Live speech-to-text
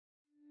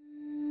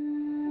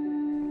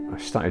I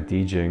started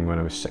DJing when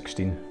I was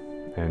 16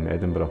 in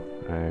Edinburgh.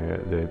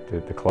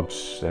 The club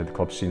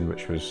scene,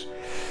 which was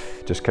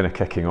just kind of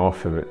kicking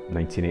off about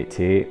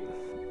 1988,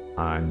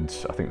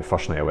 and I think the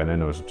first night I went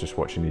in, I was just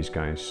watching these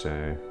guys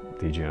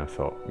DJ, and I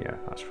thought, yeah,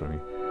 that's for me.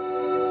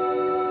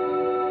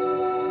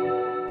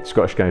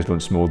 Scottish guys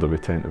don't smoulder, we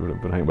tend to,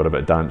 we're a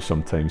bit dance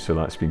sometimes, so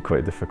that's been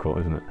quite difficult,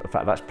 isn't it? In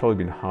fact, that's probably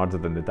been harder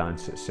than the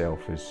dance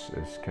itself, is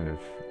kind of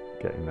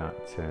getting that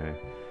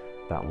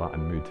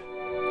Latin mood.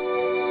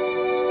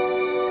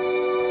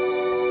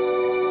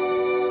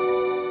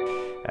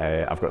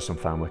 I've got some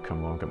family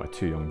coming along. I've got my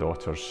 2 young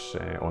daughters,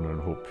 Honor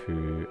and Hope,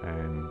 who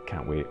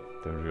can't wait.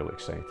 They're really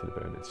excited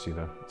about it, to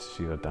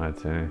see their dad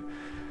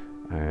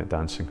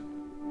dancing.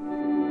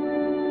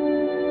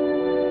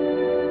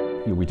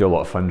 We do a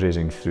lot of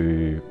fundraising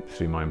through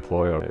my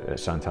employer at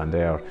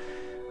Santander,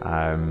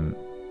 and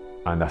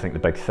I think the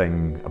big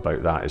thing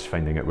about that is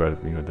finding out where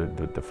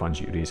the funds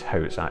you raise, how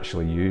it's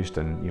actually used,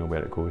 and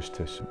where it goes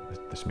to. So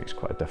this makes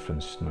quite a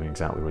difference, knowing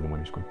exactly where the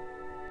money's going.